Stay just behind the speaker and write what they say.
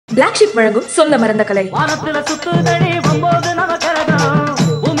Black Sheep வழங்கும் சொல்ல மறந்த கலை. வானத்துல சுத்துதடி வம்போது நவகரகம்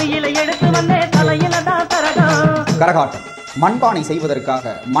பூமியில எடுத்து வந்தே தலையில தான் தரகம். கரகாட்டம் மண்பானை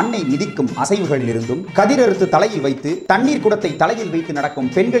செய்வதற்காக மண்ணை மிதிக்கும் அசைவுகளில் இருந்தும் கதிரெடுத்து தலையில் வைத்து தண்ணீர் குடத்தை தலையில் வைத்து நடக்கும்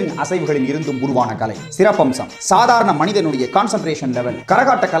பெண்களின் அசைவுகளில் இருந்தும் உருவான கலை. சிறப்பம்சம் சாதாரண மனிதனுடைய கான்சன்ட்ரேஷன் லெவல்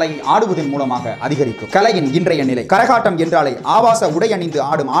கரகாட்ட கலையை ஆடுவதன் மூலமாக அதிகரிக்கும். கலையின் இன்றைய நிலை கரகாட்டம் என்றாலே ஆபாச உடை அணிந்து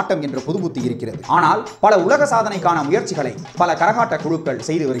ஆடும் ஆட்டம் என்ற புதுபுத்தி இருக்கிறது. ஆனால் பல உலக சாதனைக்கான முயற்சிகளை பல கரகாட்ட குழுக்கள்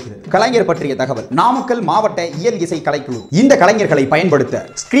செய்து வருகிறது. கலைஞர் பற்றிய தகவல் நாமக்கல் மாவட்ட இயல் இசை கலைக்குழு இந்த கலைஞர்களை பயன்படுத்த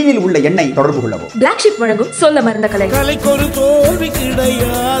ஸ்கிரீனில் உள்ள எண்ணை தொடர்பு கொள்ளவும். Black Sheep வழங்கும் சொல்ல மறந்த கலை. தோல்வி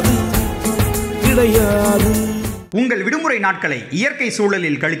கிடையாது. உங்கள் விடுமுறை நாட்களை இயற்கை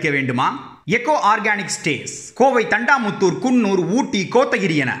சூழலில் கழிக்க வேண்டுமா? Echo organic stay Kovai, தண்டாமுத்தூர், Coonoor, ஊட்டி,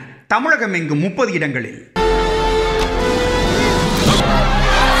 கோத்தகிரி என தமிழகம் எங்கும் 30 இடங்களில்.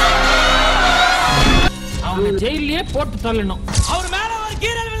 அவங்க ஜெயிலே போட்டு தள்ளணும். அவர் மேல ஒரு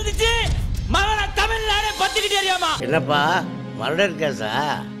கீரல் விழுந்துச்சு. மகன தமிழ்நாடே பத்திக்கிட்டே அறியாமா? என்னப்பா மர்டர் கேஸா?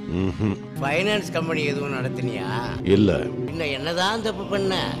 ஃபைனான்ஸ் கம்பெனி எதுவும் நடத்தினியா? இல்ல. இன்னும் என்னதான் தப்பு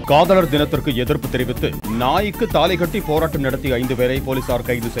பண்ண? காதலர் தினத்திற்கு எதிர்ப்பு தெரிவித்து நாய்க்கு தாலி கட்டி போராட்டம் நடத்திய 5 பேரை போலீசார்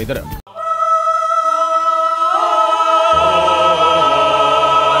கைது செய்தனர்.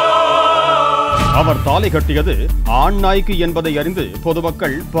 அவர் தாலி கட்டியது ஆண் நாய்க்கு என்பதை அறிந்து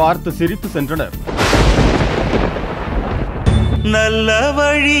பொதுமக்கள் பார்த்து சிரித்து சென்றனர். நல்ல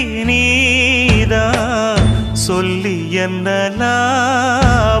வழி நீதான் சொல்லி என்ன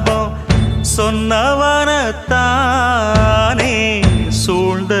லாபம், சொன்னவனத்தானே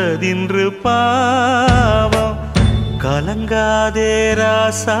சூழ்ந்ததின்று பாவம். கலங்காதே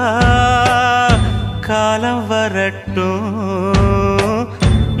ராசா காலம் வரட்டும்,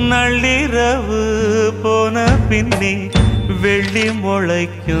 நள்ளிரவு போன பின்னே வெள்ளி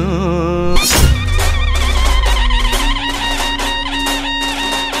முளைக்கும்.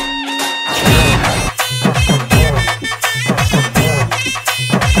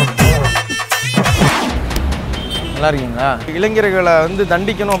 நல்லா இருக்கீங்களா? இளைஞர்களை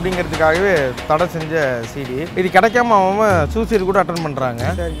தண்டிக்கணும் அப்படிங்கிறதுக்காகவே தடை செஞ்ச சிடி. இது கிடைக்காம அவன் சூசைட் கூட அட்டன் பண்ணுறாங்க.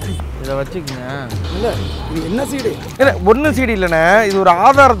 இதை வச்சுக்கோங்க. இல்லை இது என்ன சீடி? இல்லை ஒன்றும் சீடி இல்லைண்ணே, இது ஒரு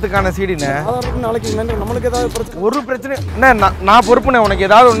ஆதாரத்துக்கான சீடிண்ணே. ஆதாரத்துக்கு நாளைக்கு நம்மளுக்கு ஏதாவது பிரச்சனை? ஒரு பிரச்சனை என்ன, நான் பொறுப்புண்ணே. உனக்கு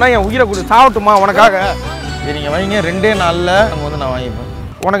ஏதாவது ஒன்றா என் உயிரை கொடு சாவட்டுமா உனக்காக? இது நீங்கள் வைங்க, 2 நாளில் அங்கே நான் வாங்கிப்பேன்.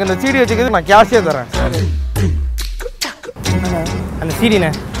 உனக்கு இந்த சீடி வச்சுக்கிறது நான் கேஷே தரேன். அந்த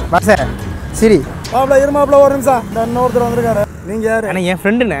சீடிண்ணே பஸ் சரி மாப்பிள இரு மாப்பிள, ஒரு நிமிஷம். இன்னொருத்தர் வந்திருக்காரு. நீங்க யாரு? ஆனால் என்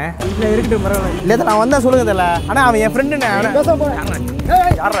ஃப்ரெண்டுண்ணே. இல்லை இருக்கட்டும் பரவாயில்ல. இல்லை நான் வந்தால் சொல்லுங்க தெரியல. ஆனால் அவன் என் ஃப்ரெண்டுண்ணே.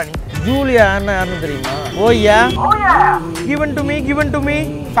 யாரா நீ? ஜூலியா அண்ணா யாருன்னு தெரியுமா? ஓய்யா கிவன் டு மீ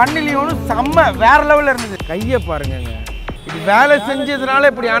தண்ணிலையும் செம்ம வேற லெவலில் இருந்தது. கையை பாருங்க, இது வேலை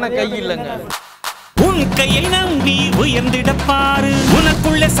செஞ்சதுனால இப்படி ஆன கை இல்லைங்க. உன் கையை நம்பி உயர்ந்திட பாரு,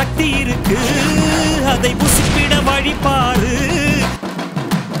 உனக்குள்ள சக்தி இருக்கு, அதை புசிப்பிட வழிபாரு.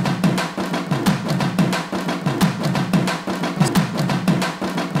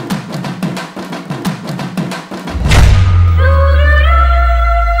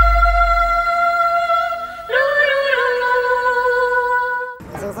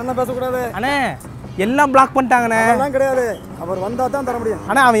 பேசக்கூடாது அண்ணே, எல்லாம் பிளாக் பண்ணிட்டாங்கண்ணே. அதெல்லாம் கிடையாது, அவர் வந்தா தான் தர முடியும்.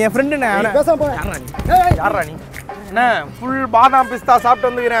 அண்ணா அவன் என் ஃப்ரெண்டுண்ணே. யாரா நீ? அண்ணா ஃபுல் பாதாம் பிஸ்தா சாப்பிட்டு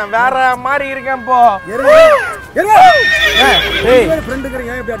வந்துக்கிறேன், வேற மாதிரி இருக்கேன் இப்போ.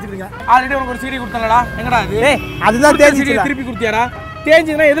 ஆல்ரெடி உனக்கு ஒரு சீடி கொடுத்தலடா, எங்கடா அது? அதுதான் தேய்ச்சி திருப்பி கொடுத்தியாரா?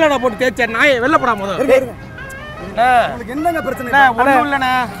 தேய்ச்சதுன்னா எதுலடா போட்டு தேய்ச்ச? நாயை வெளில போடா முதல்ல. என்னங்க பிரச்சனை? ஒன்றும் இல்லைண்ணே,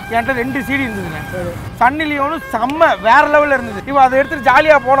 என்கிட்ட 2 சீடி இருந்ததுண்ணே. சன்னிலியோனும் செம்ம வேற லெவலில் இருந்தது. இவன் அதை எடுத்துட்டு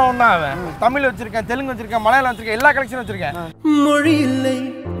ஜாலியாக போனவன் தான். அவன் தமிழ் வச்சிருக்கேன், தெலுங்கு வச்சிருக்கேன், மலையாளம் வச்சிருக்கேன், எல்லா கலெக்ஷனும் வச்சிருக்கேன். மொழி இல்லை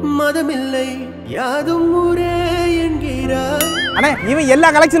மதம் இல்லை யாதும் ஊரே என்கிறார். அண்ணே இவன்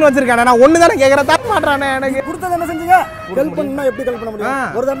எல்லா கலெக்ஷனும் வச்சிருக்கானே, நான் ஒன்று தானே கேட்குறேன், தர மாட்டானே. எனக்கு கொடுத்தது என்ன செஞ்சீங்க? ஹெல்ப் பண்ணா எப்படி ஹெல்ப் பண்ண முடியும்?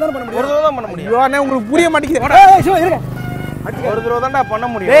 ஒரு தடவை தான் பண்ண முடியும். ஒரு தடவை தான் பண்ண முடியும். அண்ணே உங்களுக்கு புரிய மாட்டேங்குது. ஒரு தடவை தான்டா பண்ண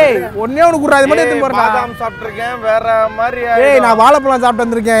முடியும். டேய் ஒண்ணே ஒன்று குடுறா, இது மட்டும் எடுத்து போறேன். பாதாம் சாப்பிட்டுருக்கேன், வேற மாதிரி. டேய் நான் வாழைப்பழம் சாப்பிட்டு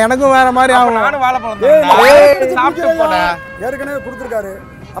வந்திருக்கேன், எனக்கும் வேற மாதிரி ஆகும். நானும் வாழைப்பழம் சாப்பிட்டு போறேன். ஏற்கனவே கொடுத்துருக்காரு,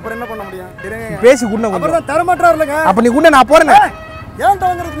 அப்புறம் என்ன பண்ண முடியும்? பேசி குடுங்க. அப்புறம் தர மாட்டாரு இல்லங்க. அப்ப நீ குடுங்க, நான் போறேன். ஏன்ட்ட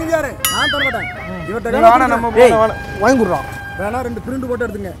வாங்குறதுக்கு நீங்க யாரு? நான் தர மாட்டேன். இவட்ட வேணா நம்ம வாங்கி குடுறோம். வேணா 2 பிரிண்ட் போட்டு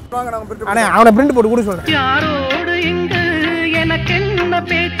எடுத்துங்க. வாங்க நான் பிரிண்ட். அண்ணே அவனை பிரிண்ட் போட்டு கூட சொல்றேன். யாரோடு இங்கு எனக்கு என்ன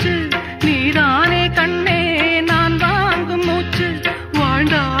பேச்சு, நீதானே கண்ணே நான் வாங்கும் மூச்சு,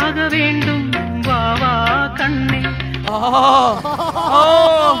 வாழ்ந்தாக வேண்டும் வா வா கண்ணே.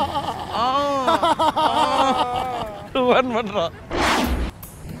 பண்றோம்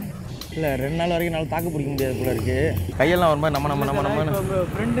இல்லை 2 நாள் வரைக்கும் என்னால் தாக்கு பிடிக்க முடியாது போல இருக்கு. கையெல்லாம் ஒரு மாதிரி நம்ம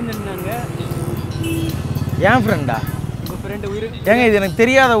ஃப்ரெண்டுன்னு சொன்னாங்க. ஏன் ஃப்ரெண்டா? ஏங்க இது எனக்கு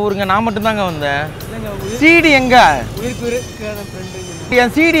தெரியாத ஊருங்க, நான் மட்டும் தாங்க வந்தேன். சீடி எங்க?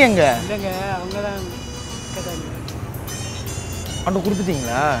 என் சீடி எங்க? அண்ணா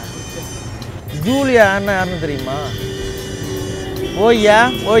கொடுத்துட்டீங்களா? ஜூலியா அண்ணா யாருன்னு தெரியுமா? ஓய்யா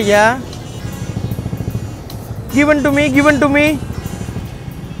ஓய்யா, given to me.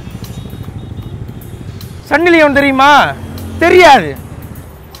 Sunny Leon தெரியுமா? தெரியாது.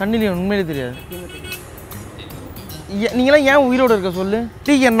 சன்னி லியோன் உண்மையிலே தெரியாது. நீங்களாம் ஏன் உயிரோடு இருக்க சொல்லு?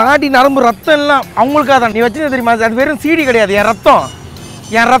 என் நாடி நரம்பு ரத்தம் எல்லாம் அவங்களுக்காக தான். நீ வச்சுருந்த தெரியுமா? அது வெறும் சீடி கிடையாது, என் ரத்தம்.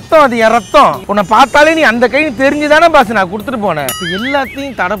 அது என் ரத்தம். உன்னை பார்த்தாலே நீ அந்த கை தெரிஞ்சுதானே பாஸ் நான் கொடுத்துட்டு போனேன். இப்போ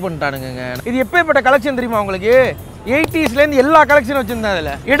எல்லாத்தையும் தடை பண்ணிட்டானுங்க. இது எப்பேற்பட்ட கலெக்ஷன் தெரியுமா உங்களுக்கு? 80sலேருந்து எல்லா கலெக்ஷனும் வச்சுருந்தேன்.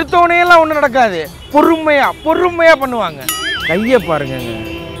 அதில் எடுத்தோடனே எல்லாம் ஒன்றும் நடக்காது. பொறுமையாக பண்ணுவாங்க. கையை பாருங்க,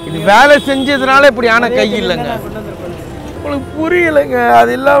 இது வேலை செஞ்சதுனால இப்படி ஆன கை இல்லைங்க. உங்களுக்கு புரியலைங்க.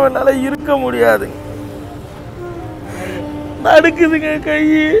 அது இல்லாம என்னால இருக்க முடியாது. நடக்குதுங்க கை.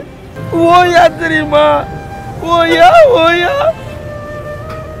 ஓயா தெரியுமா? ஓயா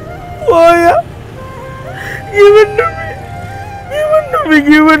given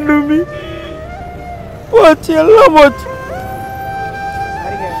to me. போச்சு, எல்லாம் போச்சு.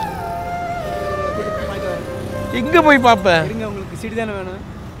 எங்க போய் பார்ப்பேன்? உங்களுக்கு சீடி தானே வேணும்.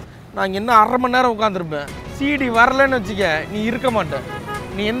 நான் என்ன 1/2 மணி நேரம் உட்காந்துருப்பேன். சீடி வரலன்னு வச்சுக்க, நீ இருக்க மாட்டேன்.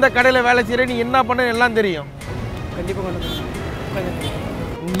 நீ எந்த கடையில் வேலை செய்கிற, நீ என்ன பண்ண எல்லாம் தெரியும். கண்டிப்பாக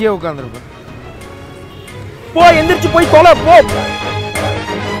இங்கேயே உட்காந்துருப்பேன். போ, எந்திரிச்சு போய் தொலை போ.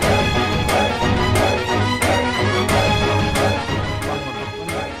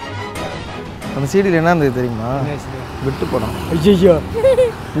 அந்த சீடியில் என்ன இருந்தது தெரியுமா? விட்டு போனோம். ஐயோ,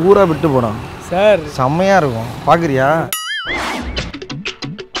 பூரா விட்டு போனோம் சார். செம்மையா இருக்கும், பார்க்குறியா?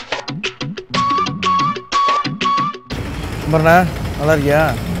 அப்புறண்ணா நல்லா இருக்கியா?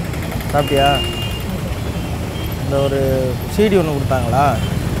 சாப்பிட்டியா? இந்த ஒரு சீடி ஒன்று கொடுத்தாங்களா?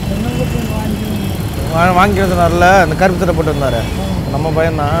 வாங்கிக்கிறது வரல. இந்த கருப்பு தட்டை போட்டு வந்தார் நம்ம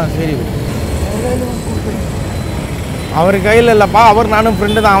பையன்தான். சீடி அவர் கையில் இல்லைப்பா, அவர் நானும்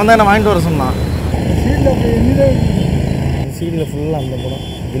ஃப்ரெண்டு தான். அவன் தான் என்ன வாங்கிட்டு வர சொன்னான். சீடியில் ஃபுல்லாக அந்த படம்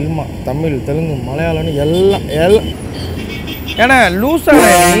தில்மா, தமிழ், தெலுங்கு, மலையாளம்னு எல்லாம் ஏன்னா லூசான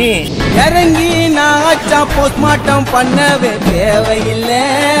நீ இறங்கி நாச்சா போஸ்ட்மார்ட்டம் பண்ணவே தேவையில்லை.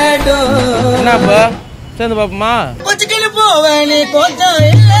 என்னப்பா சேர்ந்து பாப்போமா? கொச்சிக்கிட்டு போவேன் நீ கொஞ்சம்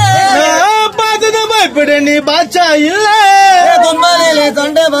இல்லை, பார்த்ததும் பயப்பட நீ பாச்சா இல்லை. கொம்பாலையில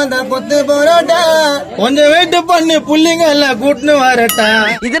தொண்டை வந்தா கொத்து போறோட்டா, கொஞ்சம் வெயிட் பண்ணி புள்ளிங்க எல்லாம் கூட்டுன்னு வரட்டா.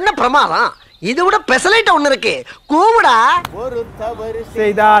 இது என்ன பிரமாதம்? இது விட பெசலைட் ஒண்ணு இருக்கு, கூவுடா. ஒரு தவறு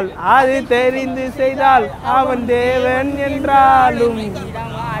செய்தால் அது தெரிந்து செய்தால் அவன் தேவன் என்றாலும்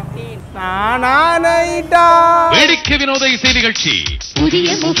வேடிக்கை வினோத இசை நிகழ்ச்சி. புதிய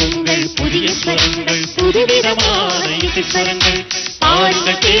முகங்கள், புதிய ஸ்வரங்கள், புதுவிதமான இசைஸ்வரங்கள்.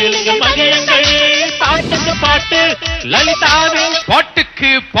 பாருங்கள், கேளுங்கள், மகிழுங்கள். பாட்டுக்கு பாட்டு, லலிதாவின்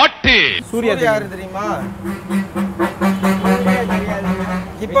பாட்டுக்கு பாட்டு. சூர்யா யாரு தெரியுமா?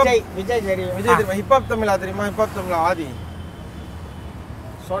 விஜய் தெரியும். ஹிப்ஹாப் தமிழா தெரியுமா? ஹிப்ஹாப் தமிழா ஆதி.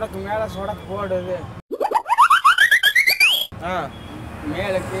 சொடக்கு மேல சொடக்கு போடுது,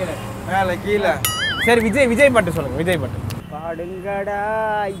 மேல கீழே. சரி, விஜய் பாட்டு சொல்லுங்க. விஜய் பாட்டு பாடுங்கடா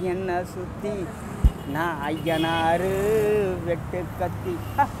என்ன சுத்தி நான் ஐயனாரு வெட்டு கத்தி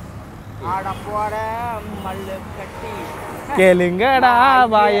ஆட போற மல்லு கட்டி கேளுங்கடா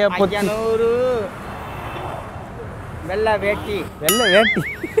வாய பொத்தி வெள்ளை வேட்டி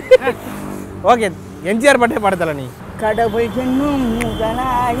ஓகே, எம்ஜிஆர் பாட்டே பாடத்தல நீ. கடவுள் என்னும்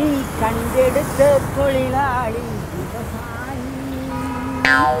முதலாளி கண்டெடுத்த தொழிலாளி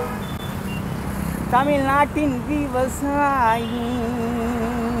தமிழ்நாட்டின் விவசாயி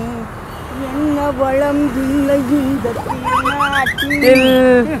என்ன வளம் இல்லை இந்த நாட்டில்,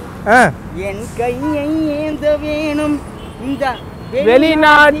 என் கையை ஏந்த வேணும் இந்த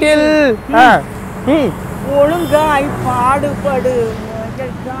வெளிநாட்டில், ஒழுங்காய் பாடுபடு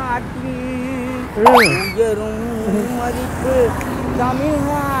காட்டி உயரும் மதிப்பு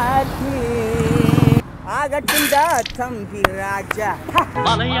தமிழ்நாட்டில் ஆகட்டுண்டா தம்பி ராஜா.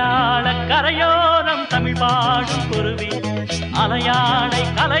 மலையாள கரையோரம் தமிழ் பாடும் குருவி, அலையாளை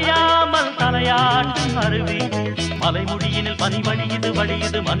கலையாமல் தலையாட்டும் அருவி. மலைமுடியினில் பனிமணியது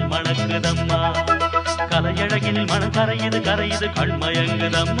வழியது மண் மணக்குதம்மா, கலையழகினில் மணம் கரையுது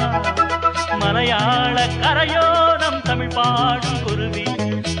கண்மயங்குதம்மா. மலையாள கரையோரம் தமிழ் பாடும் குருவி,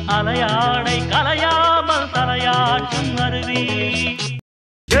 அலையாளை கலையாமல் தலையாட்டும் அருவி.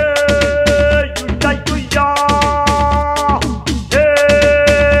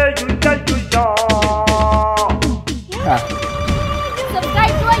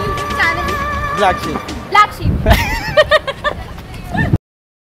 Subscribe to our YouTube channel. Black Sheep.